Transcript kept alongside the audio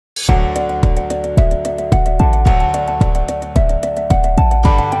I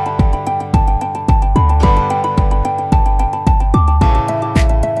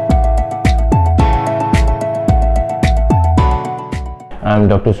am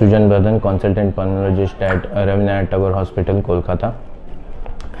Dr. Sujan Bardhan, Consultant Pulmonologist at R Tagore Hospital, Kolkata.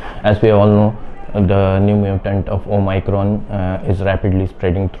 As we all know, the new mutant of Omicron is rapidly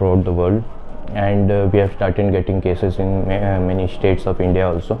spreading throughout the world, and we have started getting cases in many states of India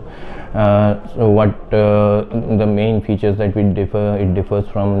also. So what the main features that it differs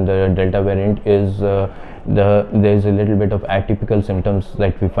from the Delta variant is there's a little bit of atypical symptoms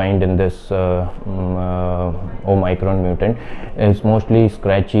that we find in this Omicron mutant. It's mostly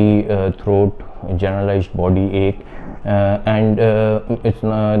scratchy throat, generalized body ache, and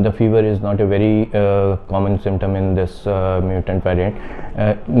the fever is not a very common symptom in this mutant variant.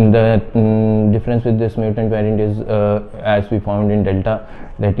 The difference with this mutant variant is, as we found in Delta,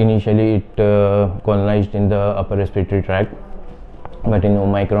 that initially it colonized in the upper respiratory tract, but in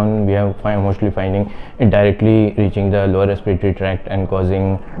Omicron we have mostly finding it directly reaching the lower respiratory tract and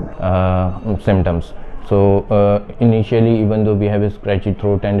causing symptoms. So initially, even though we have a scratchy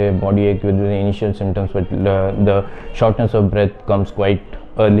throat and a body ache with the initial symptoms, but the shortness of breath comes quite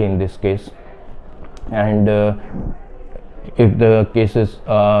early in this case. And if the cases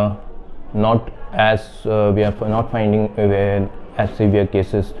are not as we are not finding as severe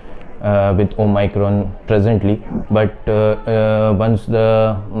cases with Omicron presently, but once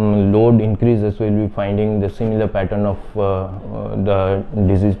the load increases, we will be finding the similar pattern of the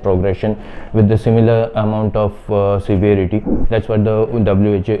disease progression with the similar amount of severity. That's what the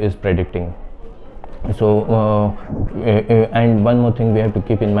WHO is predicting. So and one more thing we have to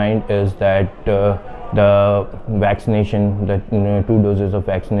keep in mind is that the vaccination, the 2 doses of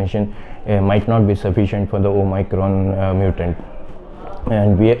vaccination might not be sufficient for the Omicron mutant.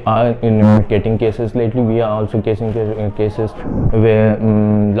 And we are getting cases lately. We are also getting cases where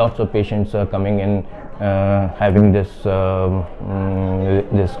lots of patients are coming in having this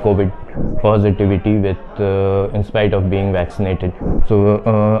this COVID positivity with in spite of being vaccinated. So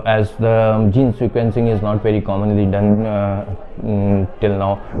as the gene sequencing is not very commonly done till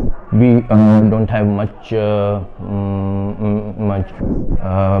now, we don't have much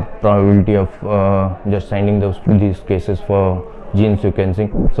probability of just sending these cases for gene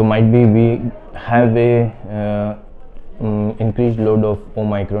sequencing. So might be we have a increased load of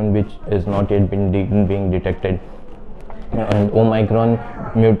Omicron which is not yet being detected. And Omicron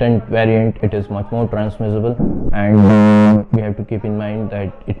mutant variant, it is much more transmissible, and we have to keep in mind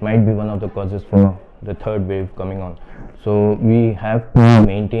that it might be one of the causes for the third wave coming on. So we have to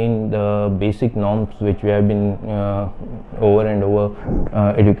maintain the basic norms which we have been over and over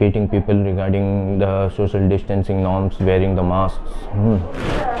educating people regarding the social distancing norms, wearing the masks,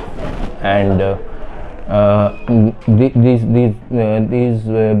 and these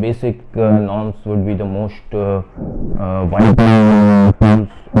basic norms would be the most vital tools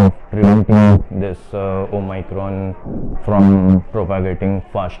of preventing this Omicron from propagating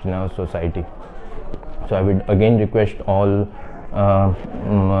fast in our society. So I would again request all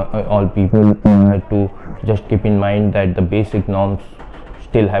people to just keep in mind that the basic norms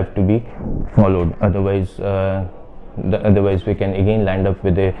still have to be followed. Otherwise we can again land up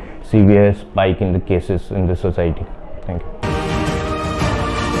with a severe spike in the cases in the society. Thank you.